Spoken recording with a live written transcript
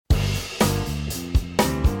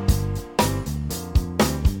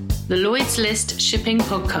the Lloyd's List Shipping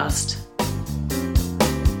Podcast.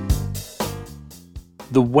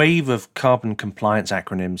 The wave of carbon compliance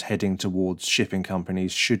acronyms heading towards shipping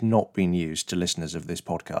companies should not be news to listeners of this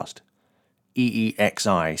podcast.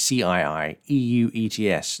 EEXI, CII, EU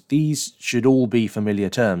ETS, these should all be familiar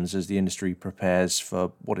terms as the industry prepares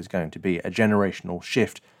for what is going to be a generational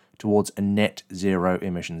shift towards a net zero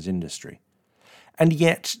emissions industry. And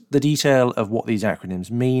yet, the detail of what these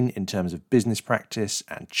acronyms mean in terms of business practice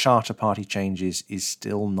and charter party changes is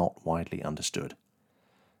still not widely understood.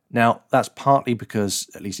 Now, that's partly because,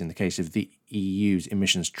 at least in the case of the EU's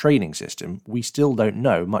emissions trading system, we still don't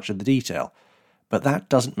know much of the detail, but that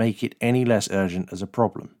doesn't make it any less urgent as a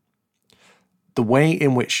problem. The way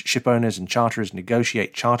in which ship owners and charterers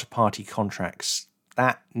negotiate charter party contracts,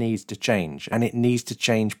 that needs to change, and it needs to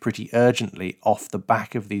change pretty urgently off the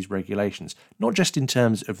back of these regulations, not just in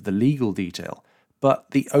terms of the legal detail, but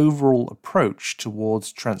the overall approach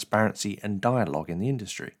towards transparency and dialogue in the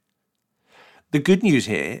industry. The good news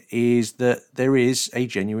here is that there is a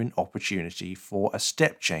genuine opportunity for a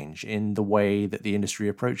step change in the way that the industry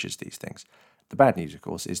approaches these things. The bad news, of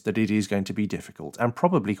course, is that it is going to be difficult and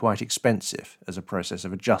probably quite expensive as a process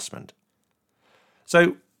of adjustment.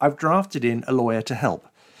 So I've drafted in a lawyer to help.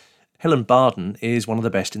 Helen Barden is one of the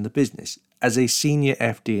best in the business. As a senior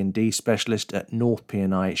FD&D specialist at North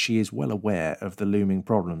P&I, she is well aware of the looming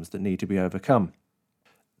problems that need to be overcome.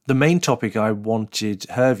 The main topic I wanted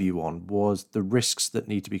her view on was the risks that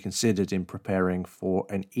need to be considered in preparing for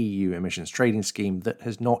an EU emissions trading scheme that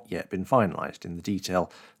has not yet been finalised in the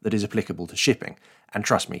detail that is applicable to shipping. And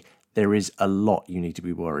trust me, there is a lot you need to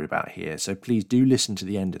be worried about here, so please do listen to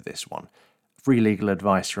the end of this one. Free legal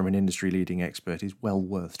advice from an industry-leading expert is well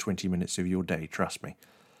worth 20 minutes of your day, trust me.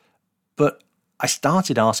 But I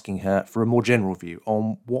started asking her for a more general view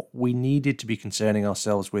on what we needed to be concerning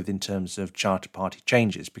ourselves with in terms of charter party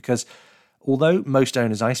changes, because although most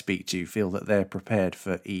owners I speak to feel that they're prepared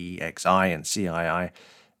for EEXI and CII,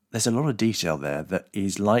 there's a lot of detail there that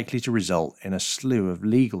is likely to result in a slew of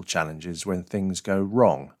legal challenges when things go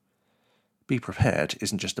wrong. Be prepared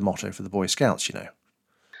isn't just a motto for the Boy Scouts, you know.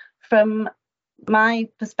 From my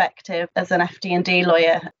perspective as an FD&D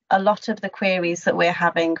lawyer, a lot of the queries that we're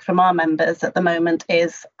having from our members at the moment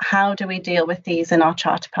is how do we deal with these in our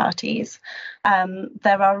charter parties?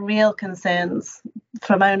 There are real concerns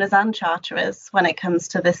from owners and charterers when it comes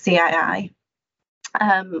to the CII.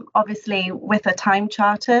 Obviously, with a time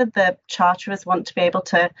charter, the charterers want to be able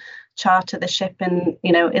to charter the ship in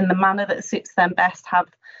the manner that suits them best.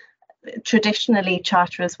 Traditionally,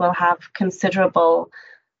 charterers will have considerable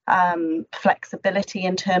flexibility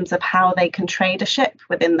in terms of how they can trade a ship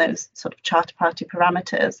within those sort of charter party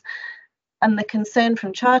parameters. And the concern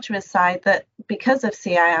from charterers' side that because of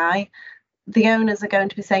CII, the owners are going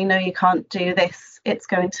to be saying, no, you can't do this. It's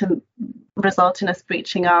going to result in us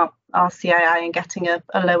breaching our CII and getting a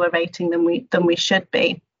lower rating than we should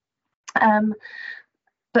be.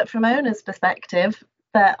 But from owners' perspective,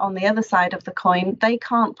 that on the other side of the coin, they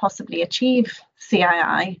can't possibly achieve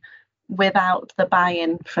CII without the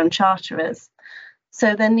buy-in from charterers.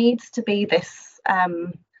 So there needs to be this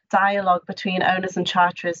dialogue between owners and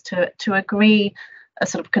charterers to agree a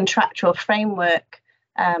sort of contractual framework,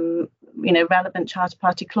 relevant charter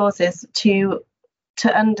party clauses to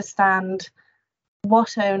understand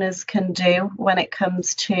what owners can do when it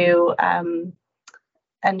comes to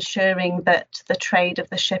ensuring that the trade of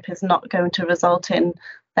the ship is not going to result in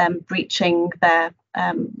them breaching their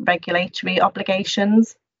regulatory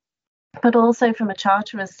obligations. But also from a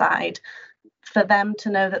charterer's side, for them to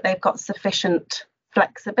know that they've got sufficient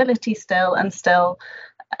flexibility still and still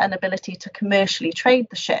an ability to commercially trade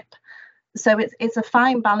the ship. So it's a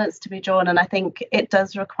fine balance to be drawn, and I think it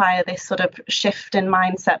does require this sort of shift in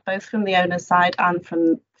mindset, both from the owner's side and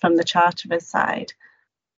from the charterer's side.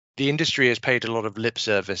 The industry has paid a lot of lip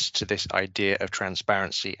service to this idea of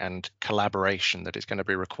transparency and collaboration that is going to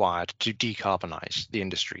be required to decarbonise the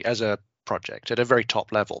industry as a project at a very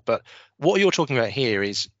top level. But what you're talking about here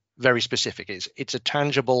is very specific. It's a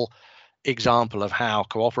tangible example of how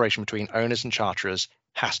cooperation between owners and charterers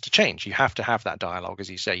has to change. You have to have that dialogue, as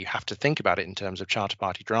you say. You have to think about it in terms of charter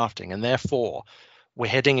party drafting. And therefore, we're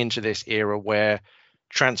heading into this era where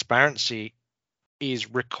transparency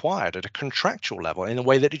is required at a contractual level in a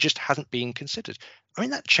way that it just hasn't been considered. I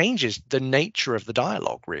mean, that changes the nature of the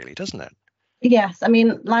dialogue, really, doesn't it? Yes, I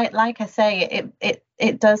mean, like I say,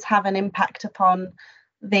 it does have an impact upon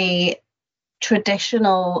the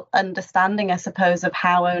traditional understanding, I suppose, of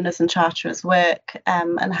how owners and charterers work,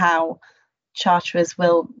 and how charterers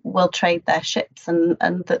will trade their ships and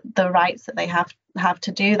the rights that they have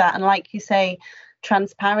to do that. And like you say,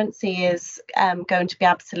 transparency is going to be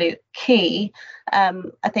absolute key.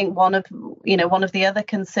 I think one of the other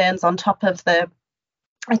concerns on top of the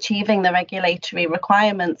achieving the regulatory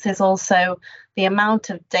requirements is also the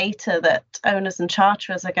amount of data that owners and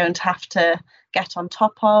charterers are going to have to get on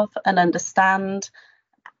top of and understand,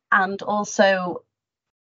 and also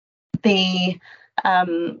the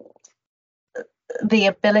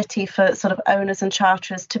ability for sort of owners and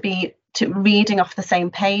charterers to be reading off the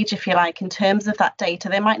same page, if you like, in terms of that data.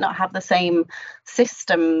 They might not have the same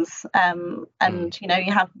systems, and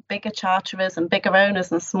you have bigger charterers and bigger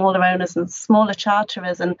owners and smaller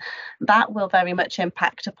charterers, and that will very much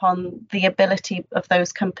impact upon the ability of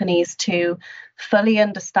those companies to fully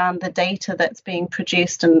understand the data that's being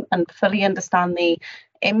produced and fully understand the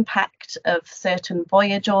impact of certain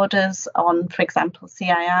voyage orders on, for example,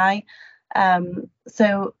 CII.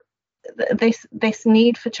 So this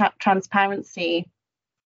need for transparency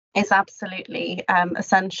is absolutely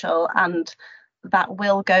essential, and that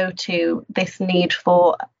will go to this need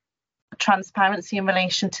for transparency in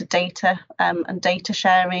relation to data and data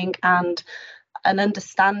sharing and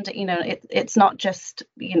understand. It's not just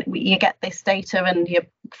you get this data and you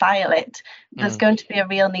file it. There's going to be a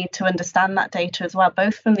real need to understand that data as well,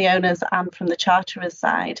 both from the owners and from the charterers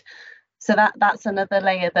side. So that's another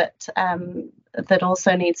layer that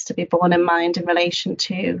also needs to be borne in mind in relation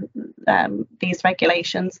to these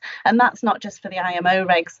regulations. And that's not just for the IMO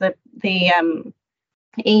regs, the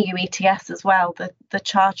EU ETS as well. The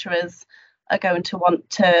charterers are going to want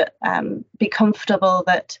to be comfortable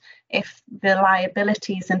that if the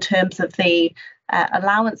liabilities in terms of the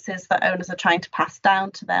allowances that owners are trying to pass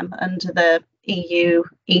down to them under the EU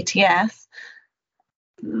ETS,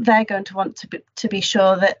 they're going to want to be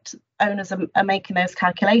sure that owners are making those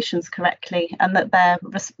calculations correctly and that they're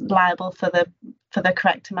liable for the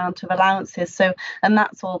correct amount of allowances. So, and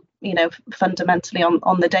that's all fundamentally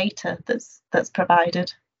on the data that's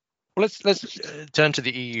provided. Well, let's turn to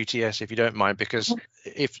the EU ETS, if you don't mind, because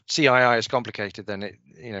if CII is complicated, then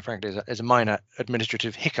it frankly is a minor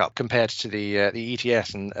administrative hiccup compared to the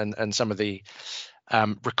ETS and some of the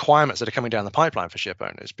requirements that are coming down the pipeline for ship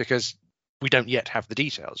owners, because we don't yet have the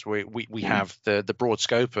details. We have the broad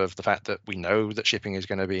scope of the fact that we know that shipping is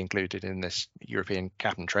going to be included in this European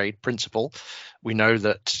cap and trade principle. We know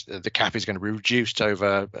that the cap is going to be reduced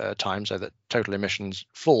over time so that total emissions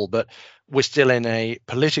fall, but we're still in a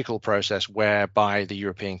political process whereby the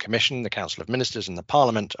European Commission, the Council of Ministers and the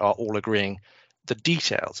Parliament are all agreeing the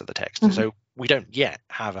details of the text. Mm-hmm. So we don't yet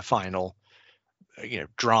have a final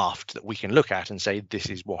draft that we can look at and say this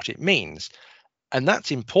is what it means. And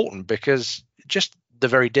that's important because just the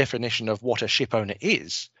very definition of what a ship owner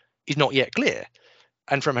is not yet clear.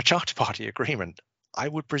 And from a charter party agreement, I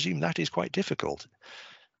would presume that is quite difficult.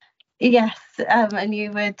 Yes, and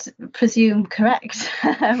you would presume correct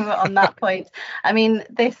on that point. I mean,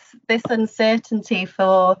 this uncertainty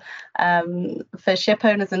for ship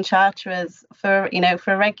owners and charterers for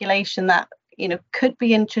a regulation that could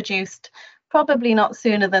be introduced probably not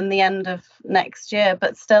sooner than the end of next year,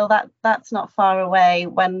 but still that's not far away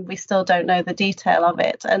when we still don't know the detail of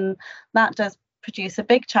it. And that does produce a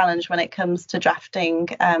big challenge when it comes to drafting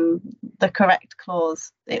the correct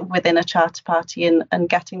clause within a charter party and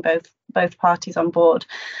getting both parties on board.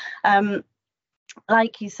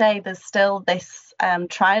 Like you say, there's still this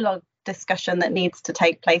trilogue discussion that needs to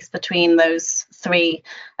take place between those three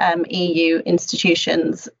EU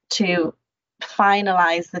institutions to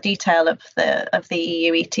finalise the detail of the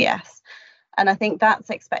EU ETS, and I think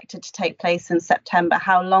that's expected to take place in September.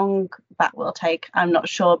 How long that will take, I'm not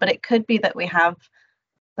sure, but it could be that we have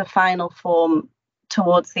the final form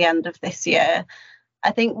towards the end of this year.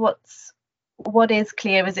 I think what is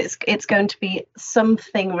clear is it's going to be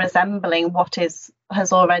something resembling what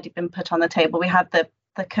has already been put on the table. We had the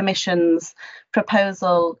Commission's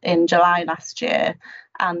proposal in July last year,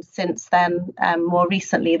 and since then, more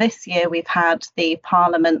recently this year, we've had the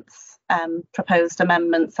Parliament's proposed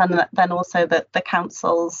amendments, and then also the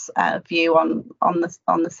Council's view on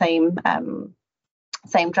the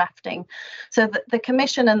same drafting. So the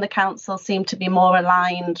Commission and the Council seem to be more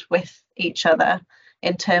aligned with each other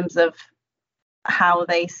in terms of how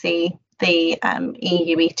they see the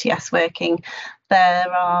EU ETS working.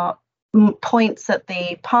 There are points that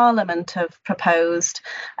the Parliament have proposed,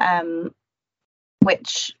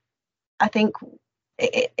 which I think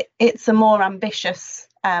it's a more ambitious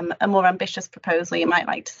proposal, you might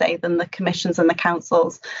like to say, than the Commission's and the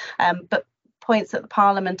Council's. But points that the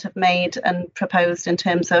Parliament have made and proposed in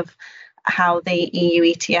terms of how the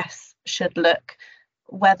EU ETS should look,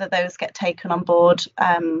 whether those get taken on board,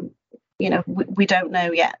 we don't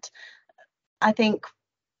know yet. I think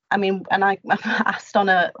I mean, and I'm asked on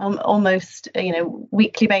a almost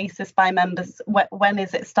weekly basis by members, when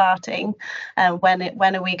is it starting, and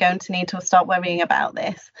when are we going to need to start worrying about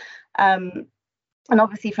this? And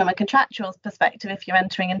obviously, from a contractual perspective, if you're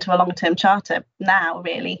entering into a long-term charter now,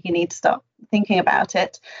 really, you need to start thinking about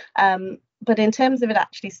it. But in terms of it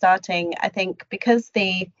actually starting, I think because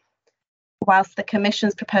whilst the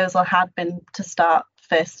Commission's proposal had been to start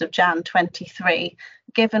 1st of Jan 23,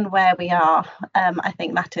 given where we are, I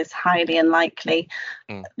think that is highly unlikely.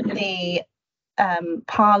 The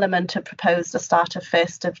Parliament have proposed a start of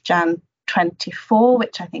 1st of Jan 24,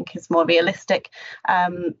 which I think is more realistic.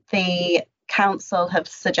 The Council have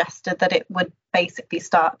suggested that it would basically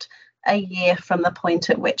start a year from the point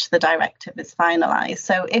at which the directive is finalised.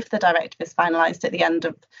 So if the directive is finalised at the end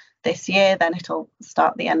of this year, then it'll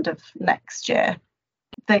start the end of next year.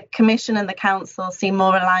 The Commission and the Council seem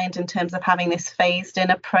more aligned in terms of having this phased-in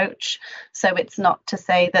approach. So it's not to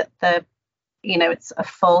say that it's a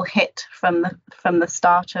full hit from the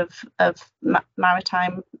start of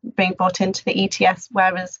maritime being brought into the ETS,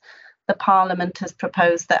 whereas the Parliament has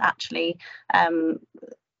proposed that actually 100%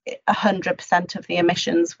 of the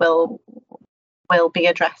emissions will be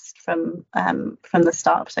addressed from the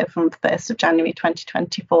start, so from 1st of January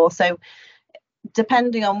 2024. So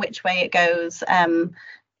depending on which way it goes,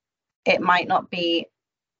 it might not be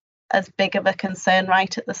as big of a concern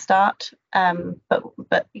right at the start.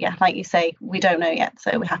 But yeah, like you say, we don't know yet,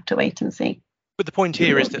 so we have to wait and see. But the point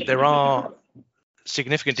here is that there are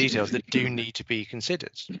significant details that do need to be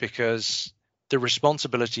considered, because the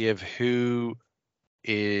responsibility of who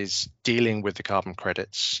is dealing with the carbon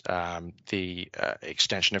credits, the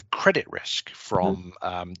extension of credit risk from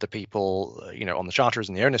the people, on the charterers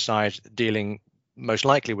and the owner side, dealing most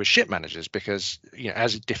likely with ship managers, because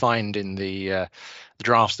as defined in the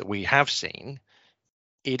drafts that we have seen,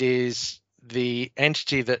 it is the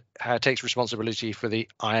entity that takes responsibility for the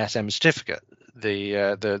ISM certificate,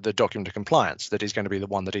 the document of compliance, that is going to be the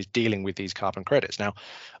one that is dealing with these carbon credits. Now,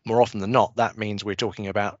 more often than not, that means we're talking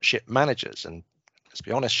about ship managers, and let's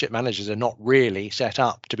be honest, ship managers are not really set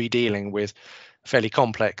up to be dealing with fairly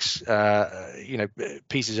complex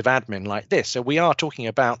pieces of admin like this. So we are talking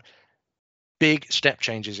about big step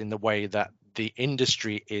changes in the way that the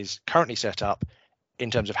industry is currently set up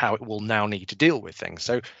in terms of how it will now need to deal with things.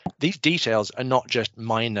 So these details are not just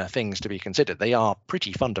minor things to be considered. They are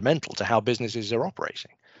pretty fundamental to how businesses are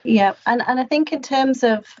operating. Yeah, and I think in terms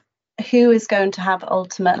of who is going to have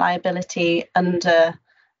ultimate liability under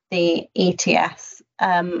the ETS,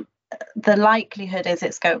 the likelihood is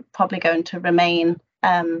it's probably going to remain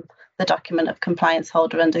the document of compliance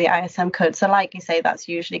holder under the ISM code. So like you say, that's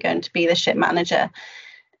usually going to be the ship manager.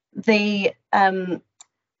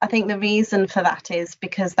 I think the reason for that is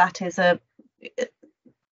because that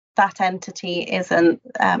entity is an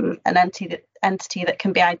entity that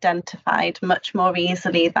can be identified much more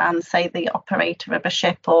easily than, say, the operator of a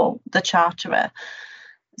ship or the charterer.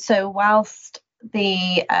 So whilst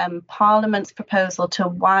the Parliament's proposal to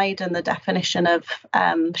widen the definition of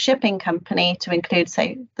shipping company to include,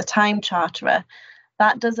 say, the time charterer,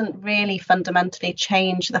 that doesn't really fundamentally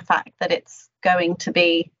change the fact that it's going to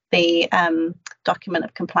be the document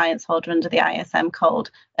of compliance holder under the ISM code.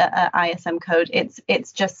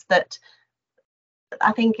 It's just that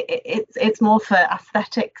I think it's more for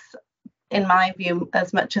aesthetics, in my view,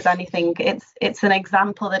 as much as anything. It's an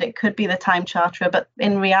example that it could be the time charterer, but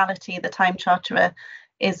in reality, the time charterer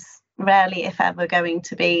is rarely, if ever, going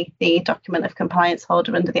to be the document of compliance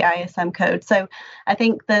holder under the ISM code. So I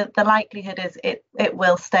think the likelihood is it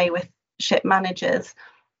will stay with ship managers.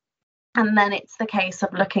 And then it's the case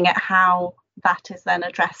of looking at how that is then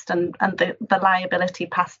addressed and the liability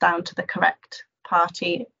passed down to the correct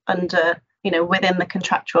party under, within the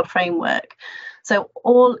contractual framework. So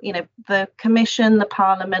all, the Commission, the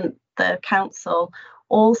Parliament, the Council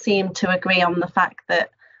all seem to agree on the fact that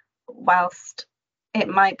whilst it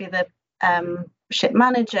might be the ship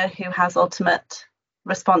manager who has ultimate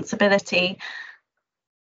responsibility,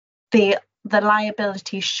 the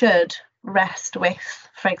liability should rest with,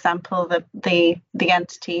 for example, the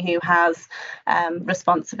entity who has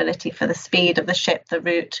responsibility for the speed of the ship, the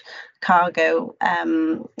route, cargo,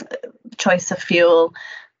 choice of fuel,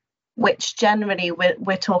 which generally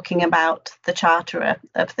we're talking about the charterer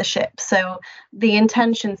of the ship. So the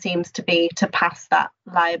intention seems to be to pass that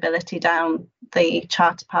liability down the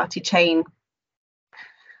charter party chain.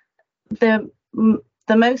 The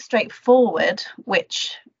most straightforward,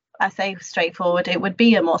 which I say straightforward, it would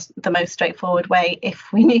be the most straightforward way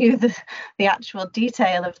if we knew the actual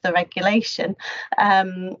detail of the regulation,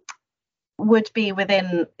 would be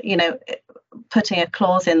within, putting a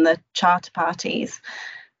clause in the charter parties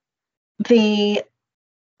The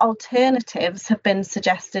alternatives have been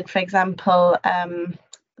suggested, for example,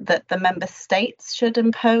 that the member states should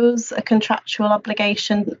impose a contractual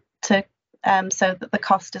obligation to so that the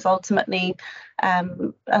cost is ultimately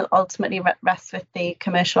rests with the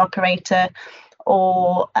commercial operator,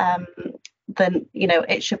 or then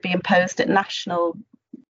it should be imposed at national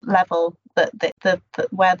level that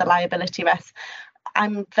where the liability rests.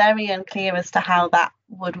 I'm very unclear as to how that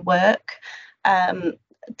would work.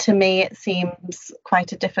 To me, it seems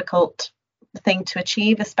quite a difficult thing to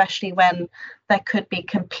achieve, especially when there could be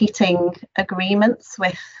competing agreements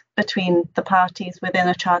between the parties within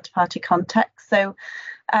a charter party context. So,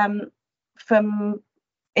 in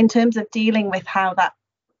terms of dealing with how that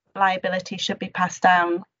liability should be passed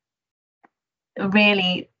down,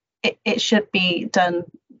 really, it should be done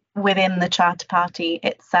within the charter party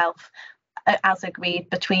itself, as agreed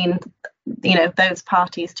between those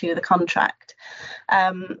parties to the contract.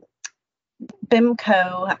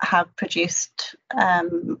 BIMCO have produced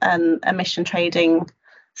an emission trading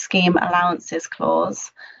scheme allowances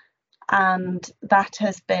clause, and that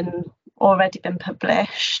has already been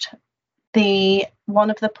published. One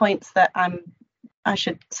of the points that I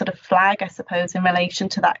should sort of flag, I suppose, in relation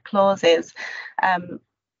to that clause is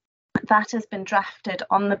that has been drafted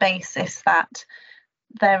on the basis that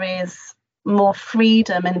there is more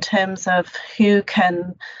freedom in terms of who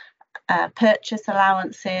can purchase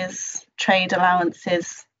allowances, trade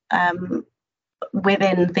allowances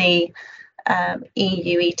within the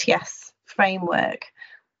EU ETS framework.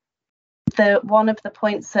 One of the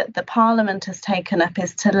points that the Parliament has taken up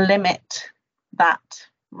is to limit that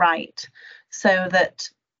right, so that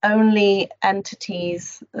only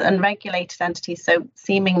entities and regulated entities, so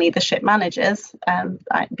seemingly the ship managers,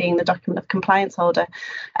 being the document of compliance holder,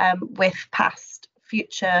 with past,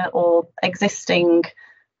 future or existing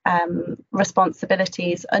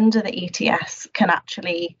responsibilities under the ETS, can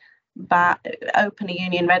actually open a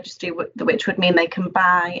union registry, which would mean they can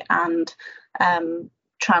buy and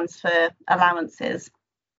transfer allowances.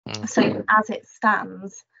 Mm-hmm. So as it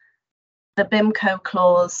stands, the BIMCO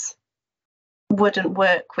clause wouldn't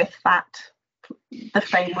work with the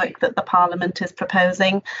framework that the Parliament is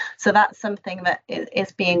proposing. So that's something that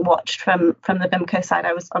is being watched from the BIMCO side.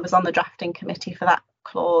 I was on the drafting committee for that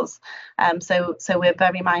clause, so we're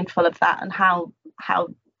very mindful of that and how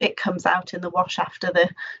it comes out in the wash after the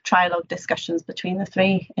trilogue discussions between the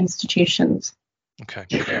three institutions.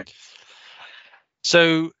 Okay.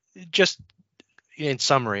 So just in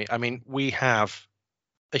summary, I mean, we have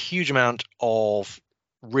a huge amount of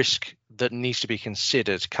risk that needs to be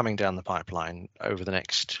considered coming down the pipeline over the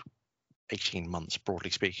next 18 months,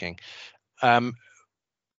 broadly speaking. From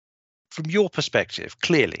your perspective,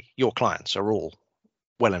 clearly your clients are all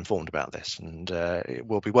well informed about this and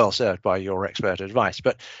will be well served by your expert advice.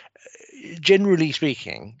 But generally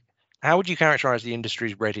speaking, how would you characterize the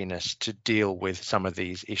industry's readiness to deal with some of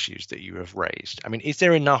these issues that you have raised? I mean, is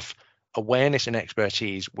there enough awareness and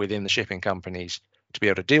expertise within the shipping companies to be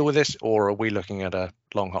able to deal with this, or are we looking at a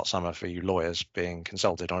long hot summer for you lawyers being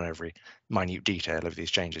consulted on every minute detail of these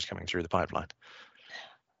changes coming through the pipeline?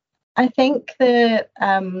 I think that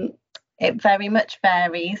it very much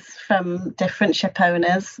varies from different ship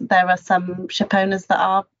owners. There are some ship owners that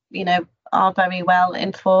are very well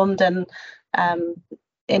informed and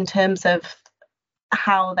in terms of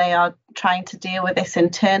how they are trying to deal with this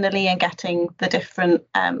internally and getting the different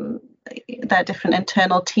their different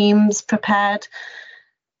internal teams prepared.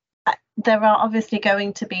 There are obviously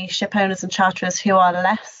going to be ship owners and charterers who are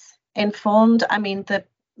less informed. I mean,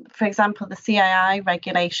 for example, the CII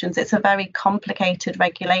regulations, it's a very complicated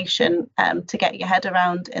regulation to get your head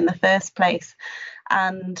around in the first place.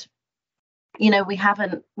 And,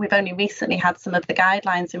 we've only recently had some of the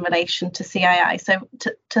guidelines in relation to CII. So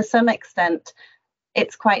to some extent,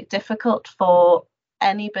 it's quite difficult for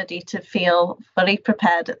anybody to feel fully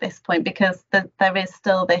prepared at this point, because there is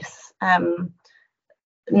still this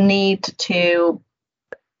need to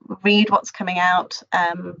read what's coming out,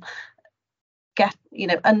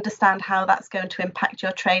 understand how that's going to impact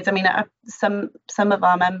your trades. I mean, some of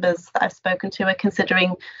our members that I've spoken to are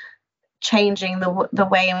considering changing the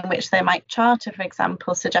way in which they might charter, for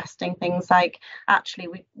example, suggesting things like, actually,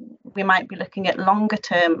 we might be looking at longer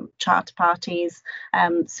term charter parties,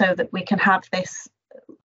 so that we can have this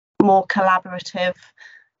more collaborative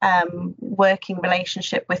working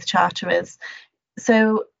relationship with charterers.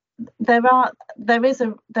 So there is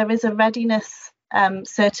a readiness,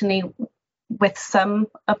 certainly with some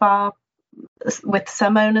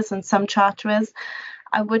owners and some charterers.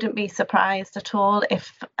 I wouldn't be surprised at all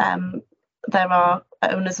if there are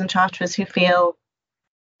owners and charterers who feel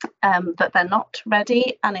that they're not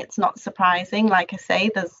ready, and it's not surprising. Like I say,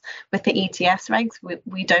 there's with the ETS regs,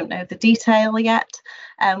 we don't know the detail yet.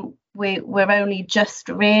 We're only just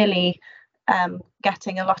really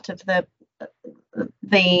getting a lot of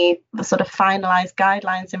the sort of finalised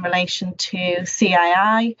guidelines in relation to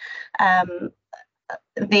CII.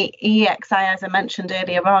 The EEXI, as I mentioned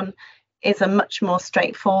earlier on, is a much more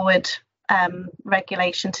straightforward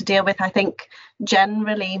regulation to deal with. I think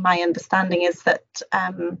generally my understanding is that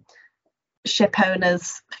ship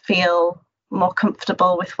owners feel more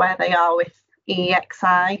comfortable with where they are with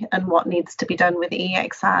EEXI and what needs to be done with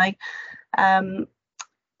EEXI.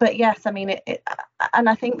 But yes, I mean, and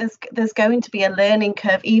I think there's going to be a learning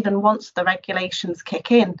curve even once the regulations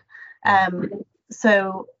kick in.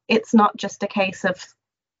 So it's not just a case of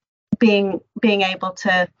being able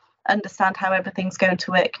to understand how everything's going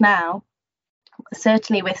to work now.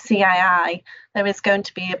 Certainly with CII, there is going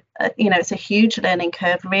to be it's a huge learning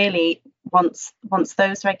curve really once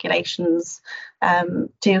those regulations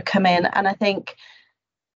do come in. And I think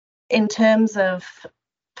in terms of,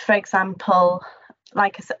 for example,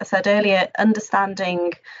 like I said earlier,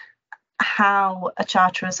 understanding how a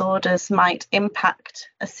charterer's orders might impact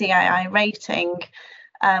a CII rating,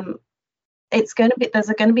 there's going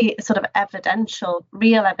to be sort of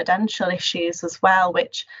real evidential issues as well,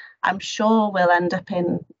 which I'm sure will end up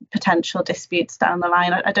in potential disputes down the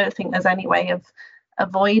line. I don't think there's any way of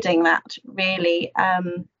avoiding that really.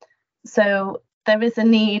 So there is a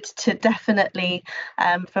need to definitely,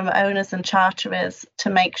 from owners and charterers, to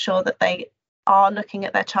make sure that they are looking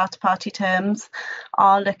at their charter party terms,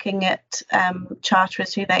 are looking at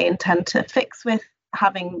charterers who they intend to fix with,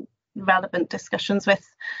 having relevant discussions with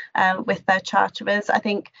their charterers. I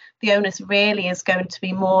think the onus really is going to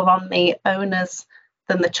be more on the owners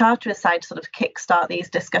than the charterers side to sort of kickstart these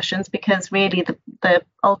discussions, because really the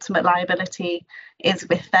ultimate liability is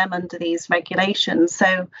with them under these regulations.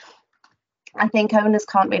 So I think owners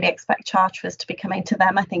can't really expect charterers to be coming to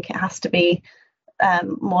them. I think it has to be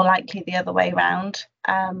more likely the other way around.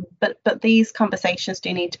 But these conversations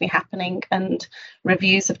do need to be happening, and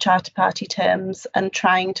reviews of charter party terms and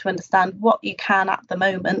trying to understand what you can at the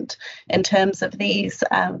moment in terms of these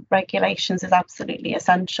regulations is absolutely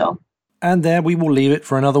essential. And there we will leave it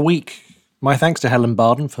for another week. My thanks to Helen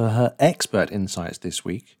Barden for her expert insights this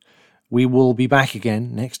week. We will be back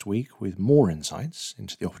again next week with more insights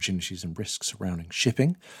into the opportunities and risks surrounding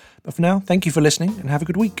shipping. But for now, thank you for listening and have a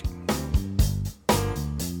good week.